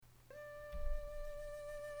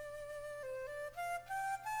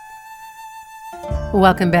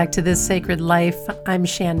Welcome back to This Sacred Life. I'm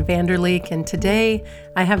Shan Vanderleek, and today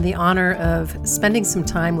I have the honor of spending some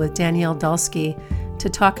time with Danielle Dulsky to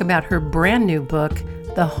talk about her brand new book,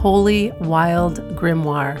 The Holy Wild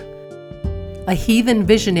Grimoire. A heathen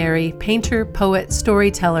visionary, painter, poet,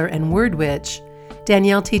 storyteller, and word witch,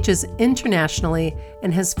 Danielle teaches internationally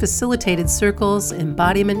and has facilitated circles,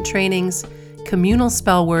 embodiment trainings, communal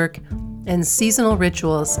spell work, and seasonal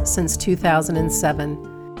rituals since 2007.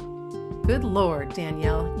 Good Lord,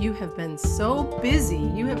 Danielle, you have been so busy.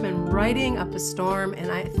 You have been writing up a storm,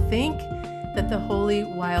 and I think that The Holy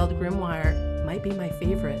Wild Grimoire might be my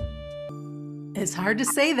favorite. It's hard to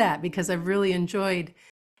say that because I've really enjoyed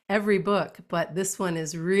every book, but this one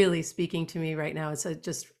is really speaking to me right now. It's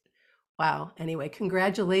just, wow. Anyway,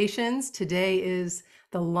 congratulations. Today is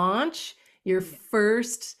the launch, your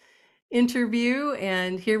first interview,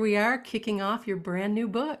 and here we are kicking off your brand new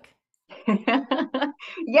book.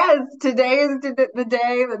 Yes, today is the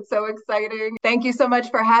day. That's so exciting. Thank you so much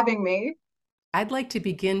for having me. I'd like to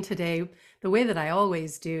begin today the way that I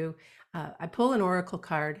always do. I pull an oracle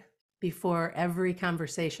card before every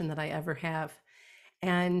conversation that I ever have.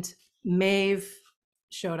 And Maeve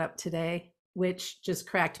showed up today, which just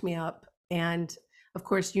cracked me up. And of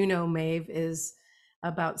course, you know, Maeve is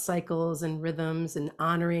about cycles and rhythms and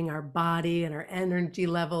honoring our body and our energy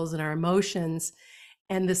levels and our emotions.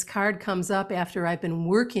 And this card comes up after I've been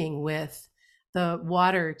working with the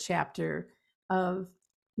water chapter of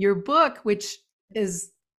your book, which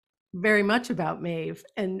is very much about Maeve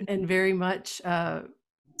and very much, there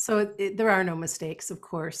are no mistakes, of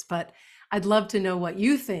course, but I'd love to know what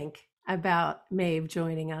you think about Maeve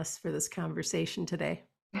joining us for this conversation today.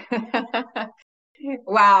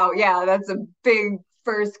 Wow, yeah, that's a big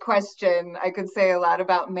first question. I could say a lot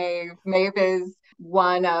about Maeve. Maeve is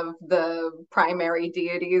one of the primary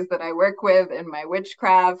deities that I work with in my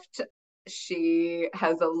witchcraft. She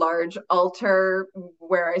has a large altar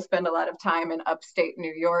where I spend a lot of time in upstate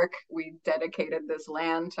New York. We dedicated this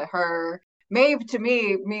land to her. Maeve to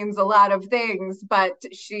me means a lot of things, but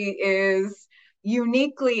she is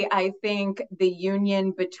uniquely, I think, the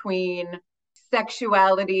union between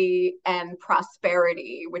sexuality and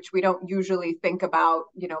prosperity, which we don't usually think about.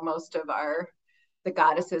 Most of the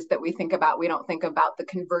goddesses that we think about, we don't think about the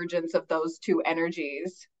convergence of those two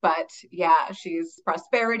energies. But yeah, she's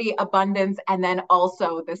prosperity, abundance, and then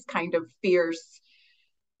also this kind of fierce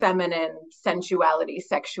feminine sensuality,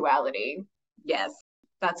 sexuality. Yes,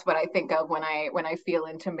 that's what I think of when I feel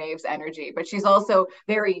into Maeve's energy. But she's also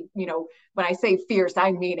very, when I say fierce,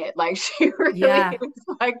 I mean it. Like she really Yeah, is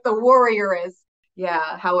like the warrior is.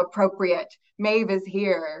 Yeah, how appropriate. Maeve is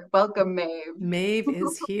here. Welcome, Maeve. Maeve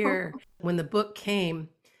is here. When the book came,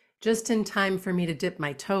 just in time for me to dip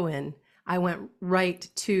my toe in, I went right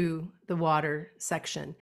to the water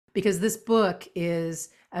section because this book is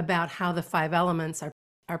about how the five elements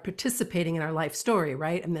are participating in our life story,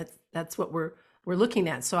 right? And that's what we're looking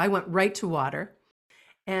at. So I went right to water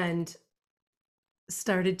and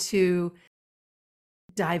started to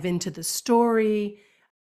dive into the story,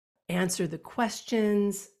 answer the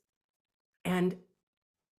questions, and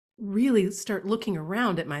really start looking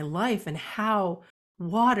around at my life and how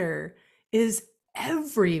water is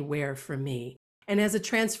everywhere for me. And as a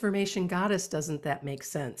transformation goddess, doesn't that make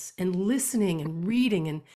sense? And listening and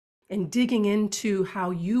reading and digging into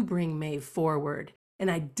how you bring Maeve forward and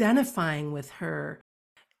identifying with her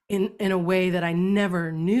in a way that I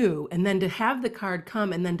never knew. And then to have the card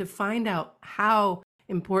come and then to find out how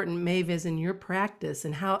important Maeve is in your practice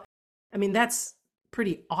and how, I mean, that's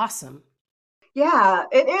pretty awesome. Yeah,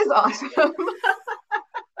 it is awesome.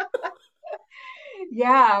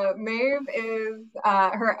 Yeah, Maeve is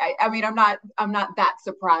her. I mean, I'm not that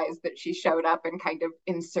surprised that she showed up and kind of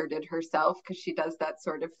inserted herself because she does that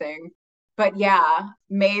sort of thing. But yeah,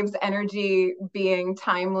 Maeve's energy being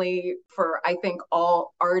timely for, I think,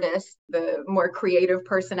 all artists, the more creative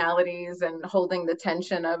personalities, and holding the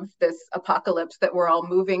tension of this apocalypse that we're all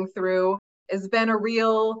moving through has been a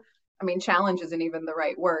real, I mean, challenge isn't even the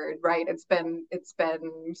right word, right? It's been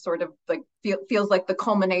sort of like feels like the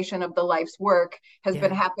culmination of the life's work has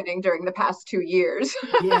been Yeah. happening during the past 2 years.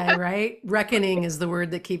 Yeah, right. Reckoning is the word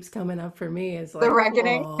that keeps coming up for me. It's The like,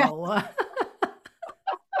 reckoning. whoa.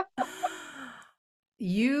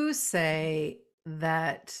 You say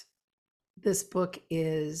that this book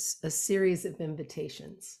is a series of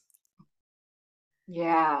invitations.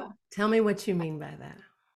 Yeah. Tell me what you mean by that.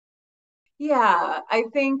 Yeah, I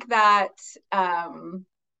think that um,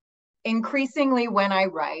 increasingly when I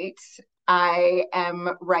write, I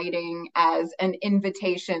am writing as an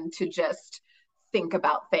invitation to just think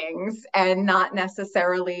about things and not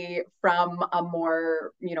necessarily from a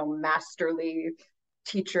more, masterly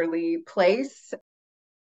teacherly place.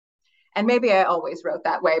 And maybe I always wrote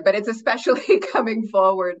that way, but it's especially coming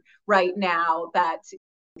forward right now that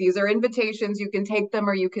these are invitations. You can take them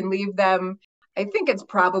or you can leave them. I think it's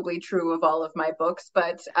probably true of all of my books,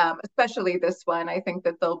 but especially this one, I think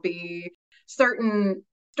that there'll be certain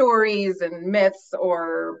stories and myths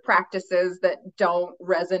or practices that don't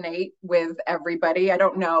resonate with everybody. I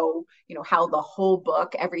don't know, how the whole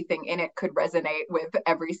book, everything in it could resonate with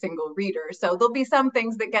every single reader. So there'll be some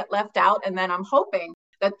things that get left out. And then I'm hoping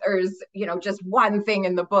that there's, just one thing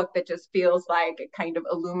in the book that just feels like it kind of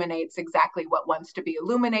illuminates exactly what wants to be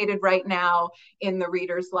illuminated right now in the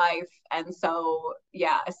reader's life. And so,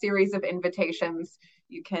 yeah, a series of invitations.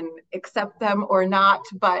 You can accept them or not,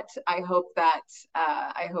 but I hope that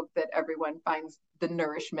everyone finds the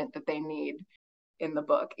nourishment that they need in the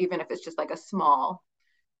book, even if it's just like a small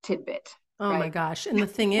tidbit. Oh my gosh. And the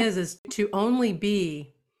thing is to only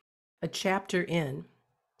be a chapter in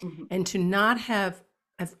and to not have,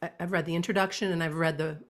 I've read the introduction and I've read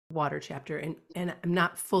the water chapter and I'm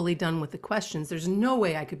not fully done with the questions. There's no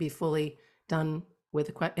way I could be fully done with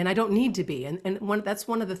the question, and I don't need to be. And that's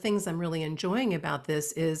one of the things I'm really enjoying about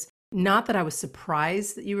this is not that I was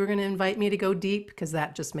surprised that you were going to invite me to go deep, because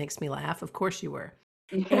that just makes me laugh. Of course you were.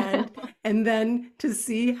 And then to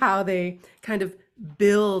see how they kind of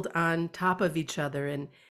build on top of each other.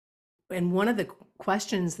 And one of the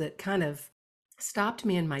questions that kind of stopped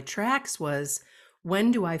me in my tracks was,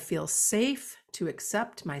 when do I feel safe to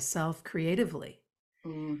accept myself creatively?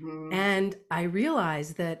 And I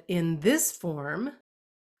realized that in this form,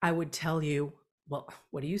 I would tell you, well,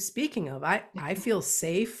 what are you speaking of? I feel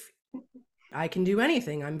safe. I can do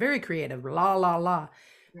anything. I'm very creative, la, la, la.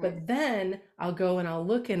 Right. But then I'll go and I'll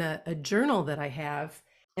look in a journal that I have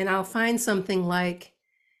and I'll find something like,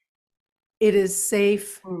 it is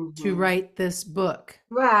safe to write this book.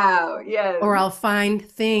 Wow, yes. Or I'll find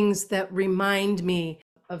things that remind me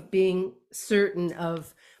of being certain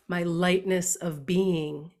of my lightness of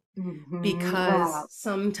being, because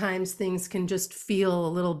sometimes things can just feel a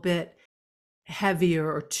little bit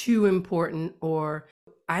heavier or too important, or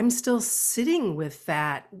I'm still sitting with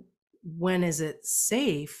that. When is it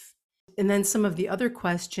safe? And then some of the other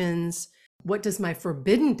questions, what does my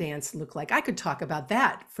forbidden dance look like? I could talk about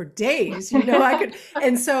that for days, I could.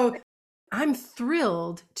 And so I'm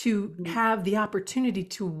thrilled to have the opportunity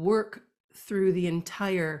to work through the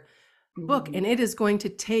entire book. And it is going to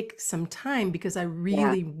take some time because I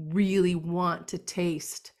really, really want to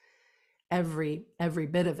taste every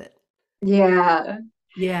bit of it. Yeah.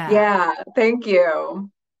 Thank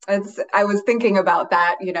you. I was thinking about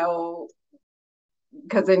that,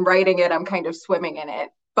 because in writing it, I'm kind of swimming in it,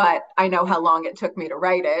 but I know how long it took me to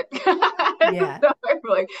write it. Yeah. So I'm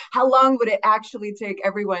like, how long would it actually take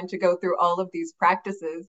everyone to go through all of these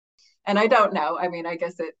practices? And I don't know. I mean, I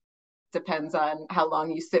guess it depends on how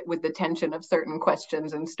long you sit with the tension of certain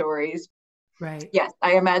questions and stories. Right. Yes,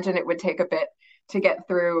 I imagine it would take a bit to get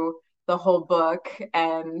through the whole book.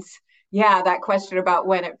 And yeah, that question about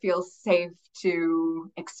when it feels safe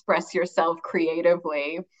to express yourself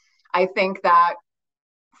creatively. I think that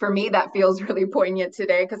for me, that feels really poignant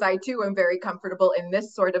today, because I too am very comfortable in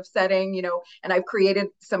this sort of setting, and I've created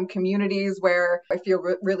some communities where I feel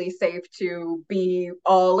really safe to be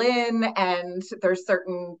all in. And there's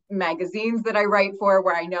certain magazines that I write for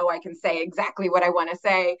where I know I can say exactly what I want to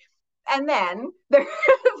say. And then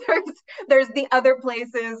there's the other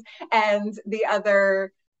places and the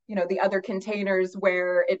other containers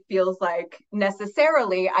where it feels like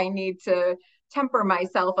necessarily I need to temper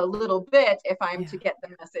myself a little bit if I'm to get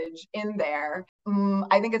the message in there.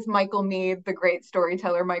 I think it's Michael Meade, the great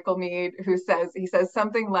storyteller Michael Meade, who says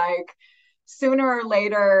something like, sooner or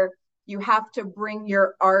later, you have to bring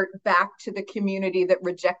your art back to the community that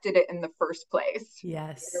rejected it in the first place.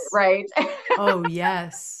 Yes. Right? Oh,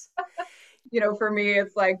 yes. For me,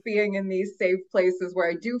 it's like being in these safe places where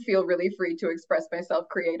I do feel really free to express myself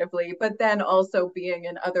creatively, but then also being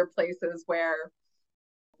in other places where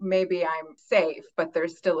maybe I'm safe, but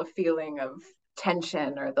there's still a feeling of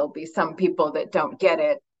tension, or there'll be some people that don't get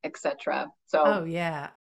it, etc. So, oh yeah,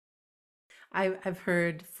 I've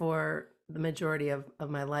heard for the majority of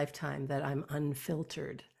my lifetime that I'm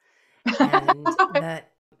unfiltered, and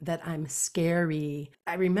that I'm scary.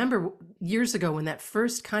 I remember years ago when that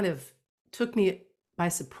first kind of took me by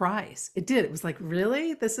surprise. It did. It was like,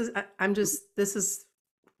 really? This is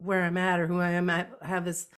where I'm at, or who I am. I have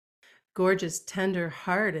this gorgeous, tender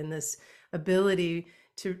heart and this ability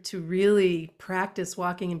to really practice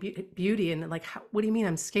walking in beauty. And like, what do you mean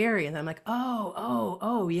I'm scary? And I'm like,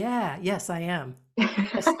 oh, yeah, yes, I am.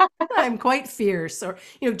 Yes, I'm quite fierce. Or,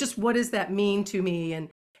 just what does that mean to me?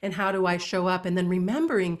 and how do I show up? And then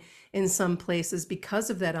remembering in some places, because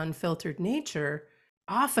of that unfiltered nature,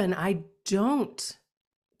 often I don't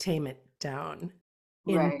tame it down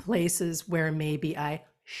in Right. places where maybe I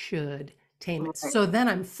should tame it. Right. So then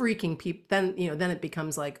I'm freaking people, then, then it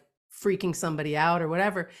becomes like freaking somebody out or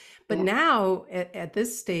whatever. But Yeah. now at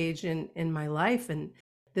this stage in my life and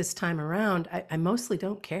this time around, I mostly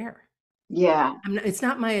don't care. Yeah. It's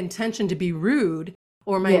not my intention to be rude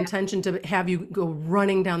or my Yeah. intention to have you go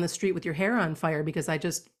running down the street with your hair on fire because I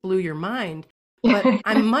just blew your mind. But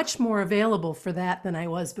I'm much more available for that than I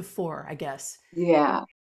was before, I guess. Yeah.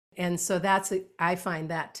 And so I find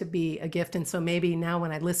that to be a gift. And so maybe now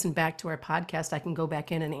when I listen back to our podcast, I can go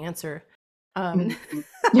back in and answer um, Mhm.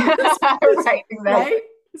 this, Right. Exactly. right?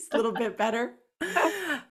 It's a little bit better.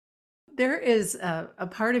 There is a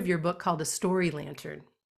part of your book called A Story Lantern,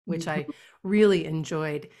 which I Mhm. really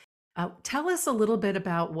enjoyed. Tell us a little bit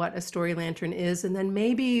about what a story lantern is, and then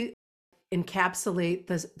maybe encapsulate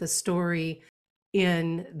the story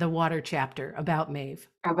in the water chapter about Maeve.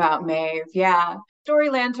 About Maeve. Yeah. Story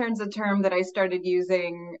lantern's a term that I started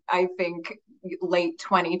using, I think, late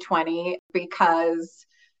 2020 because,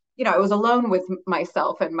 I was alone with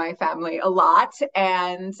myself and my family a lot.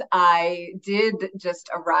 And I did just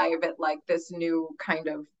arrive at like this new kind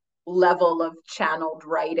of level of channeled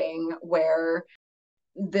writing where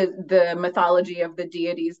the mythology of the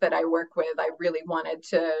deities that I work with, I really wanted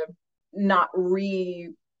to not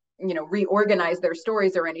reorganize their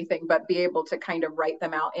stories or anything, but be able to kind of write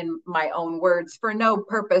them out in my own words for no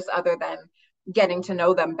purpose other than getting to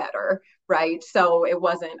know them better, right? So it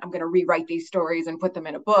wasn't, I'm going to rewrite these stories and put them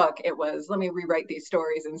in a book. It was, let me rewrite these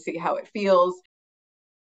stories and see how it feels.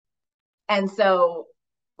 And so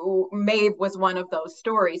Maeve was one of those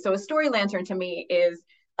stories. So a story lantern to me is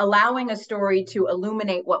allowing a story to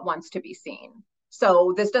illuminate what wants to be seen.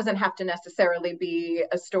 So this doesn't have to necessarily be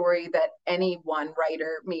a story that any one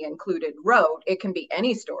writer, me included, wrote. It can be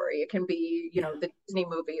any story. It can be, Yeah. the Disney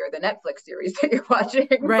movie or the Netflix series that you're watching.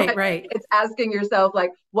 Right, But right. it's asking yourself,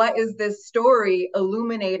 like, what is this story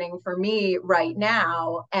illuminating for me right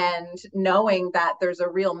now? And knowing that there's a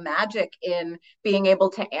real magic in being able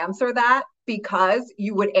to answer that, because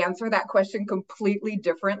you would answer that question completely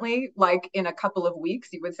differently. Like in a couple of weeks,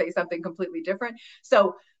 you would say something completely different.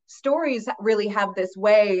 So stories really have this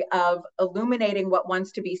way of illuminating what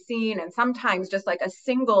wants to be seen. And sometimes just like a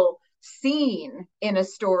single scene in a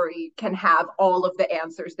story can have all of the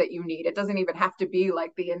answers that you need. It doesn't even have to be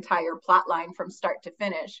like the entire plot line from start to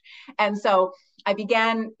finish. And so I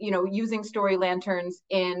began, using story lanterns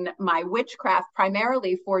in my witchcraft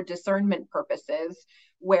primarily for discernment purposes,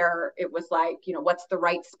 where it was like, what's the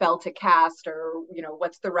right spell to cast, or,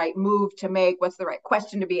 what's the right move to make? What's the right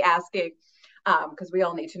question to be asking? Because we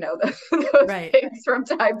all need to know those Right. things from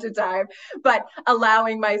time to time. But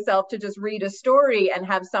allowing myself to just read a story and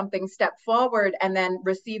have something step forward, and then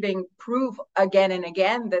receiving proof again and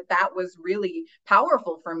again that that was really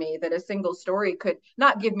powerful for me, that a single story could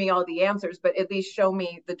not give me all the answers, but at least show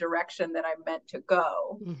me the direction that I'm meant to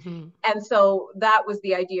go. Mm-hmm. And so that was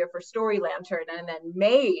the idea for Story Lantern. And then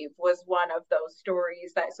Maeve was one of those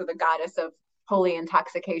stories so the goddess of holy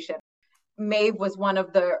intoxication. Maeve was one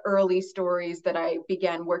of the early stories that I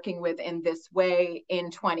began working with in this way in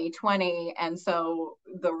 2020. And so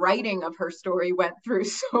the writing of her story went through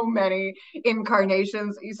so many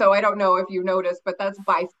incarnations. So I don't know if you noticed, but that's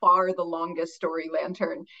by far the longest story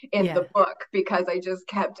lantern in Yeah. the book, because I just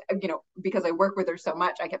kept, because I work with her so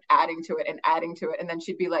much, I kept adding to it and adding to it. And then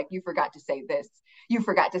she'd be like, you forgot to say this. You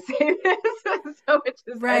forgot to say this. So it just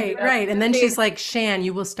ended Right, up right. And then being, she's like, Shan,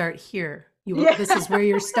 you will start here. yeah, This is where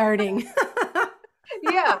you're starting.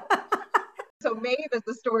 yeah. So Maeve is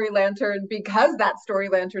the story lantern because that story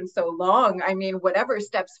lantern's so long. I mean, whatever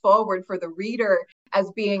steps forward for the reader as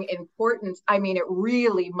being important, I mean, it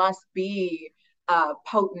really must be a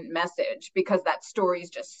potent message because that story is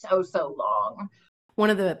just so long. One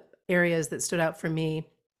of the areas that stood out for me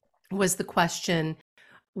was the question,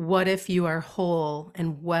 what if you are whole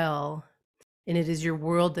and well, and it is your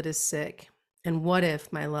world that is sick? And what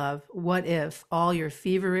if, my love, what if all your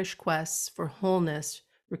feverish quests for wholeness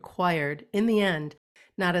required, in the end,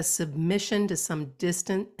 not a submission to some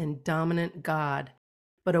distant and dominant God,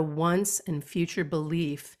 but a once and future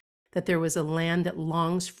belief that there was a land that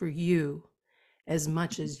longs for you as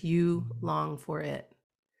much as you long for it?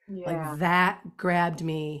 Yeah. Like that grabbed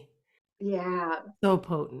me Yeah. so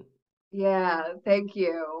potent. Yeah. Thank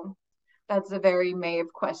you. That's a very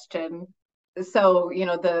Maeve question. So,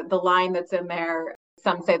 the line that's in there,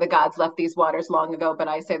 some say the gods left these waters long ago, but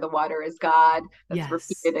I say the water is God. That's Yes.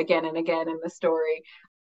 repeated again and again in the story.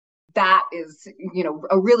 that is,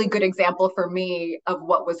 a really good example for me of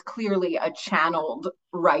what was clearly a channeled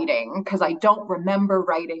writing, because I don't remember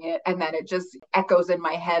writing it. And then it just echoes in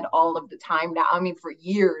my head all of the time now. I mean, for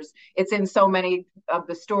years, it's in so many of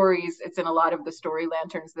the stories. It's in a lot of the story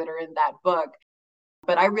lanterns that are in that book.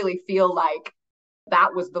 But I really feel like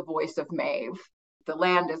that was the voice of Maeve. The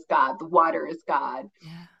land is God, the water is God.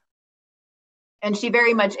 Yeah. And she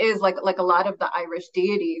very much is like a lot of the Irish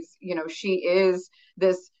deities, she is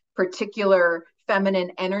this particular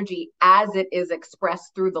feminine energy as it is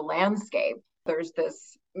expressed through the landscape. There's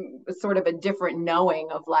this sort of a different knowing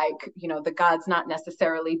of like, the gods not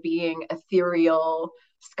necessarily being ethereal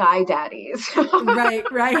sky daddies. Right,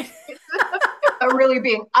 right. Are really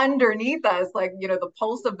being underneath us, like, the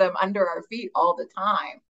pulse of them under our feet all the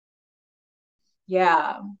time.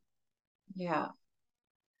 Yeah. Yeah.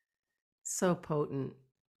 So potent.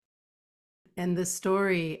 And the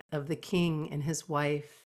story of the king and his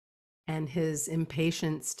wife and his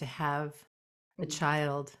impatience to have a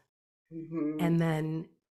child. Mm-hmm. And then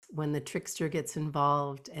when the trickster gets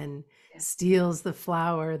involved and steals the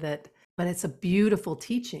flower, but it's a beautiful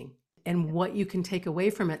teaching and what you can take away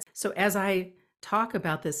from it. So as I talk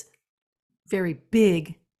about this very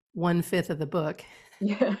big 1/5 of the book,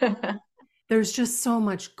 there's just so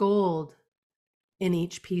much gold in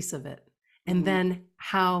each piece of it. And then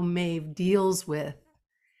how Maeve deals with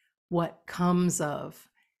what comes of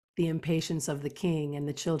the impatience of the king and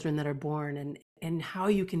the children that are born, and how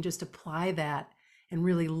you can just apply that and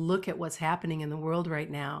really look at what's happening in the world right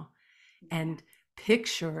now and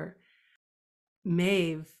picture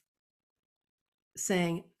Maeve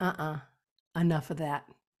saying, enough of that.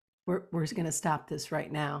 We're going to stop this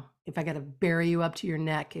right now. If I got to bury you up to your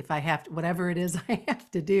neck, if I have to, whatever it is I have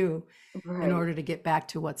to do in order to get back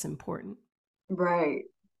to what's important. Right.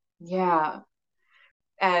 Yeah.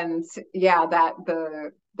 And yeah, that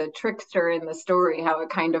the trickster in the story, how it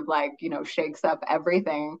kind of like, shakes up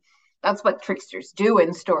everything. That's what tricksters do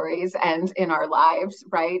in stories and in our lives,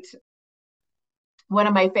 right? One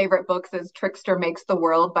of my favorite books is Trickster Makes the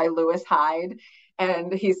World by Lewis Hyde.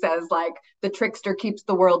 And he says, like, the trickster keeps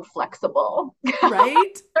the world flexible.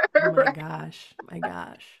 Right? Oh my gosh. My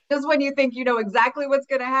gosh. Just when you think you know exactly what's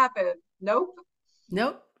going to happen. Nope.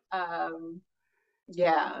 Nope.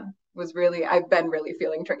 Yeah, I've been really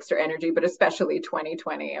feeling trickster energy, but especially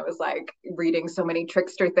 2020. I was like reading so many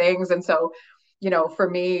trickster things. And so, for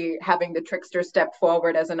me, having the trickster step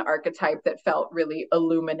forward as an archetype that felt really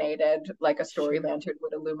illuminated, like a story lantern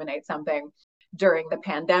would illuminate something during the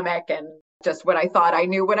pandemic, and just when I thought I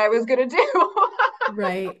knew what I was going to do.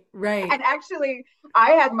 Right. And actually,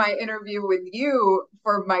 I had my interview with you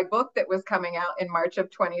for my book that was coming out in March of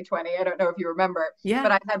 2020. I don't know if you remember,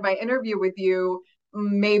 but I had my interview with you.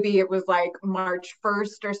 Maybe it was like March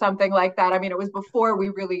 1st or something like that. I mean, it was before we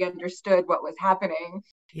really understood what was happening.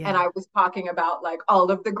 Yeah. And I was talking about like all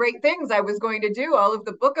of the great things I was going to do, all of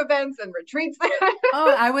the book events and retreats.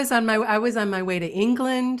 I was on my way to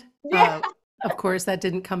England. Yeah. Of course, that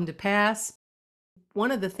didn't come to pass.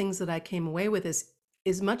 One of the things that I came away with is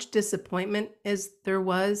as much disappointment as there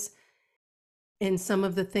was in some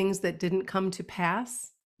of the things that didn't come to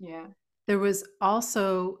pass. Yeah. There was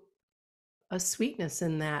also a sweetness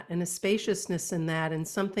in that and a spaciousness in that, and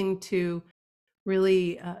something to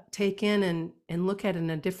really take in and look at in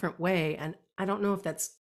a different way. And I don't know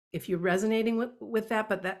if you're resonating with that,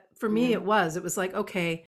 but that for me, it was like,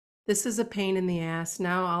 okay, this is a pain in the ass.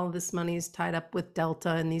 Now all of this money is tied up with Delta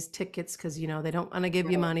and these tickets because, they don't want to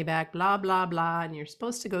give you money back, blah, blah, blah. And you're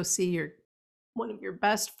supposed to go see one of your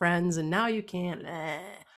best friends, and now you can't. Yeah.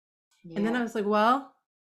 And then I was like, well,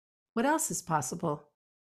 what else is possible?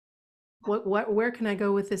 Where can I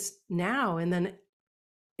go with this now? And then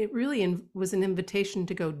it really was an invitation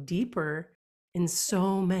to go deeper in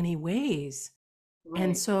so many ways. Right.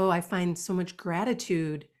 And so I find so much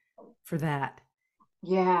gratitude for that.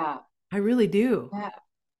 Yeah. I really do.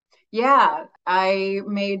 Yeah. I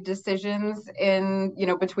made decisions in,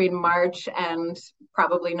 between March and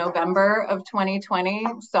probably November of 2020.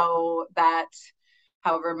 So that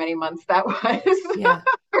however many months that was. Yeah.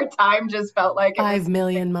 Her time just felt like 5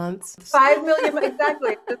 million months. 5 million,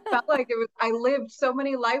 exactly. It felt like I lived so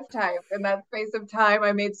many lifetimes in that space of time.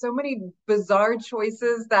 I made so many bizarre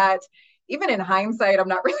choices that even in hindsight, I'm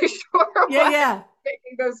not really sure why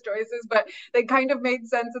making those choices, but they kind of made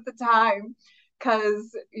sense at the time.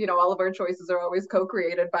 Because, all of our choices are always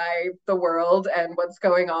co-created by the world and what's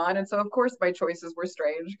going on. And so, of course, my choices were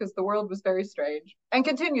strange because the world was very strange and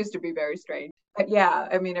continues to be very strange. But yeah,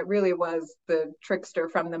 I mean, it really was the trickster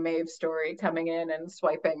from the Maeve story coming in and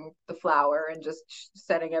swiping the flower and just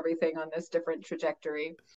setting everything on this different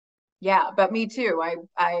trajectory. Yeah, but me too.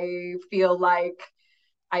 I feel like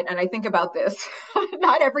and I think about this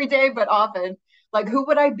not every day, but often. Like, who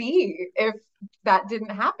would I be if that didn't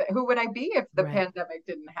happen? Who would I be if the Right. pandemic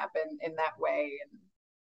didn't happen in that way? And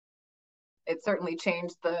it certainly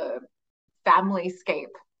changed the family scape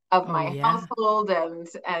of Oh, my yeah. household, and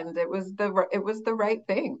it was the right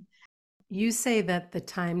thing. You say that the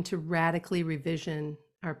time to radically revision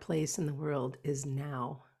our place in the world is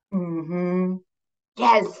now. Mm-hmm.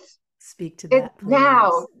 Yes, Speak to it's that, now.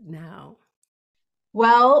 please. Now.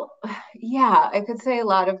 Well, yeah, I could say a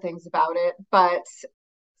lot of things about it, but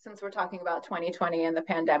since we're talking about 2020 and the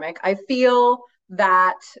pandemic, I feel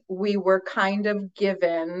that we were kind of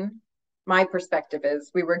given, my perspective is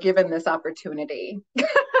we were given this opportunity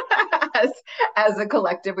as, as a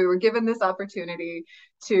collective, we were given this opportunity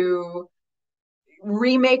to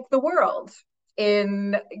remake the world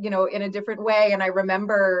in, in a different way. And I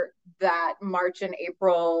remember that March and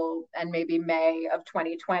April and maybe May of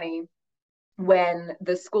 2020, when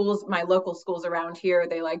the schools, my local schools around here,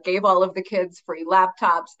 they like gave all of the kids free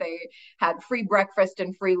laptops. They had free breakfast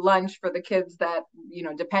and free lunch for the kids that,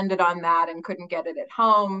 depended on that and couldn't get it at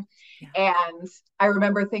home. Yeah. And I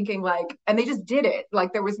remember thinking like, and they just did it.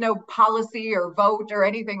 Like there was no policy or vote or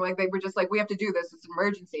anything. Like they were just like, we have to do this. It's an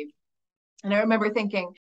emergency. And I remember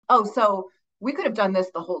thinking, oh, so we could have done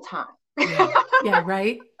this the whole time. Yeah. Yeah.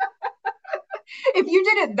 Right. If you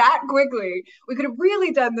did it that quickly, we could have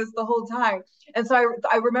really done this the whole time. And so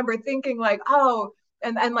I remember thinking like, oh,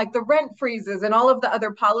 and like the rent freezes and all of the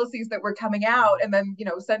other policies that were coming out, and then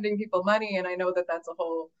sending people money. And I know that that's a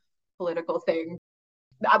whole political thing.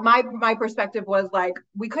 My perspective was like,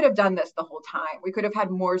 we could have done this the whole time. We could have had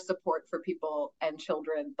more support for people and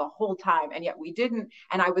children the whole time, and yet we didn't.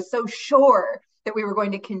 And I was so sure that we were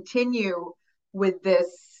going to continue with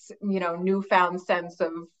this newfound sense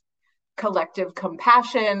of collective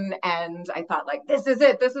compassion. And I thought like, this is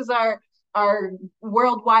it. This is our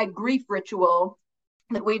worldwide grief ritual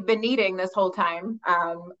that we've been needing this whole time.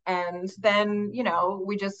 And then,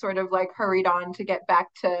 we just sort of like hurried on to get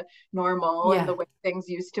back to normal and Yeah. the way things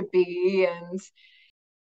used to be. And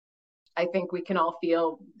I think we can all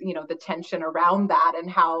feel, the tension around that and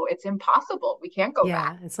how it's impossible. We can't go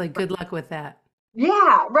back. Yeah. It's like, good luck with that.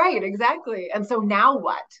 Yeah, right, exactly. And so now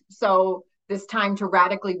what? So this time to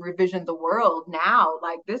radically revision the world now,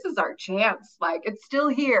 like this is our chance. Like it's still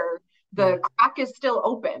here. Yeah. The crack is still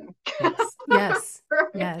open. Yes. Yes. The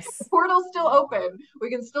Yes. portal's still open. We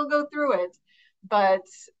can still go through it. But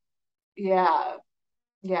yeah,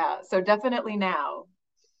 yeah. So definitely now.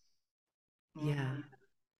 Yeah. Mhm.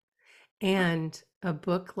 And a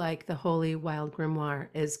book like The Holy Wild Grimoire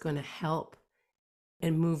is going to help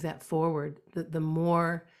and move that forward. The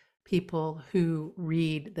more people who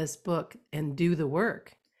read this book and do the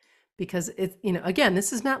work, because it, again,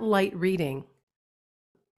 this is not light reading.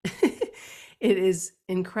 It is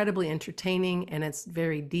incredibly entertaining, and it's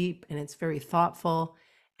very deep, and it's very thoughtful.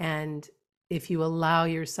 And if you allow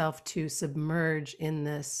yourself to submerge in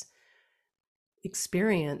this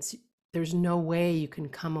experience, there's no way you can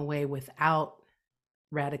come away without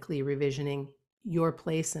radically revisioning your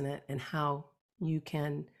place in it and how you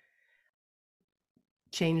can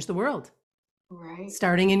change the world, Right,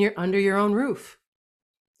 starting in your under your own roof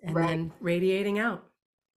and right, then radiating out.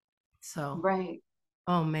 So, right.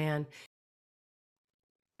 oh man,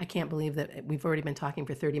 I can't believe that we've already been talking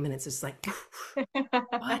for 30 minutes. It's like,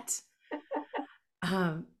 what?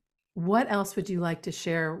 Um, what else would you like to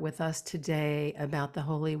share with us today about the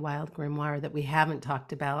Holy Wild Grimoire that we haven't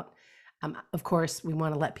talked about? Of course, we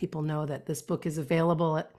want to let people know that this book is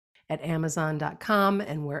available at Amazon.com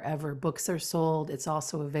and wherever books are sold. It's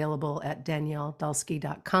also available at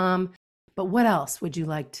DanielleDulski.com. But what else would you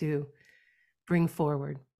like to bring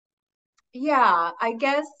forward? Yeah, I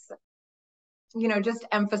guess, just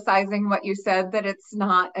emphasizing what you said, that it's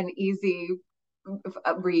not an easy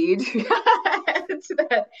read.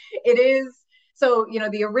 That it is. So,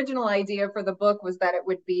 the original idea for the book was that it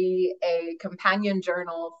would be a companion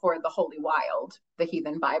journal for the Holy Wild, the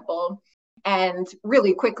Heathen Bible. And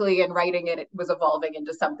really quickly in writing it, it was evolving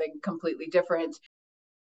into something completely different.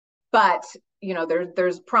 But,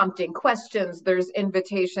 there's prompting questions, there's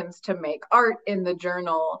invitations to make art in the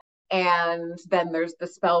journal, and then there's the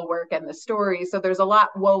spell work and the story. So there's a lot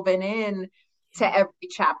woven in to every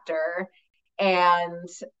chapter. And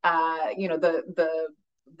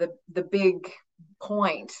the big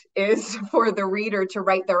point is for the reader to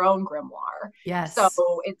write their own grimoire. So Yes.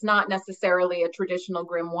 it's not necessarily a traditional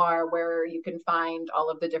grimoire where you can find all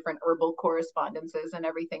of the different herbal correspondences and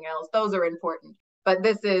everything else. Those are important. But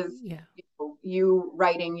this is Yeah. you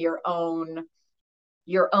writing your own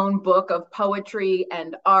your own book of poetry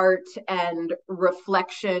and art and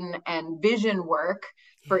reflection and vision work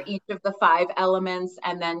for each of the 5 elements,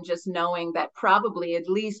 and then just knowing that probably at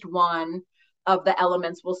least one of the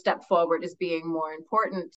elements will step forward as being more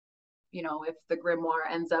important. If the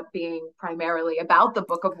grimoire ends up being primarily about the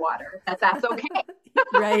Book of Water, that's okay.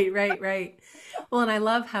 Right. Well, and I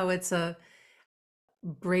love how it's a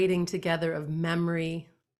braiding together of memory,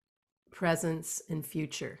 presence, and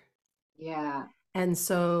future. Yeah. And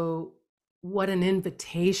so, what an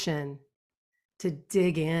invitation to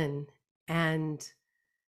dig in and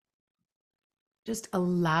just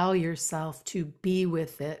allow yourself to be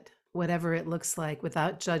with it, whatever it looks like,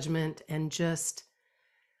 without judgment. And just,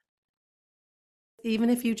 even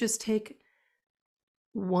if you just take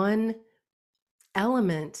one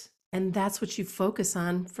element and that's what you focus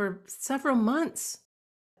on for several months,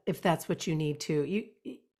 if that's what you need to.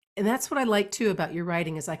 And that's what I like too about your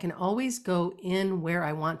writing, is I can always go in where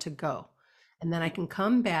I want to go, and then I can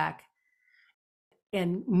come back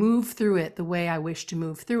and move through it the way I wish to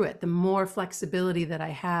move through it. The more flexibility that I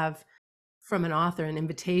have from an author, an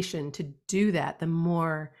invitation to do that, the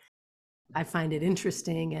more I find it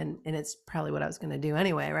interesting, and it's probably what I was going to do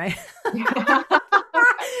anyway, right?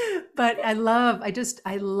 But I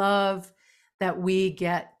love that we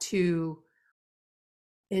get to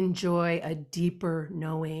enjoy a deeper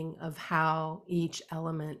knowing of how each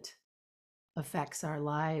element affects our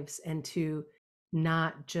lives, and to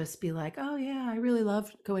not just be like, oh yeah, I really love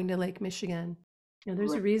going to Lake Michigan.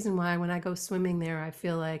 There's a reason why when I go swimming there, I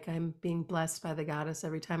feel like I'm being blessed by the goddess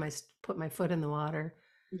every time I put my foot in the water.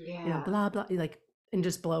 Yeah. Blah, blah, and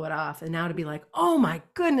just blow it off. And now to be like, oh my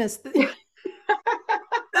goodness, this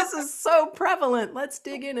is so prevalent. Let's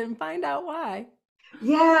dig in and find out why.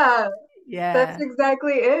 Yeah. Yeah. That's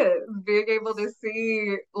exactly it. Being able to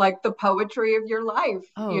see like the poetry of your life.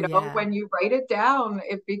 When you write it down,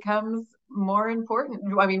 it becomes more important.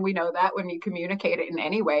 I mean, we know that when you communicate it in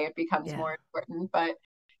any way, it becomes more important. But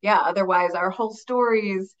yeah, otherwise our whole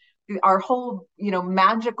stories, our whole,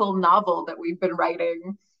 magical novel that we've been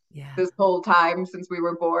writing this whole time since we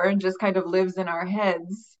were born just kind of lives in our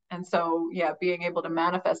heads. And so, being able to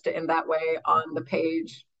manifest it in that way on the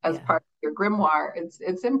page as part of your grimoire,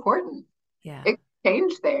 it's important. Yeah. It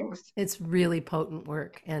changed things. It's really potent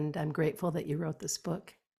work, and I'm grateful that you wrote this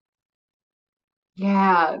book.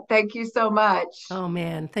 Yeah, thank you so much. Oh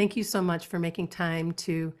man, thank you so much for making time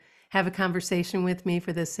to have a conversation with me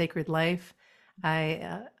for this sacred life.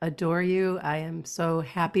 I adore you. I am so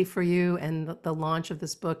happy for you and the launch of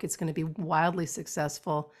this book. It's going to be wildly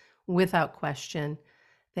successful without question.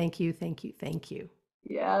 Thank you.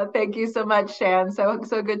 Yeah, thank you so much, Shan.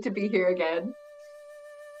 So good to be here again.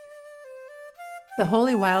 The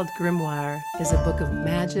Holy Wild Grimoire is a book of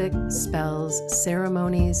magic, spells,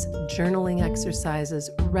 ceremonies, journaling exercises,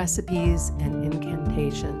 recipes, and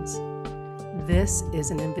incantations. This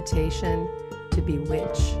is an invitation to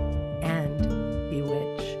bewitch and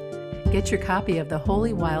bewitch. Get your copy of The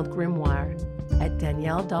Holy Wild Grimoire at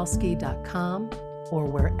DanielleDalsky.com or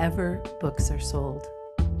wherever books are sold.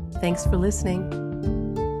 Thanks for listening.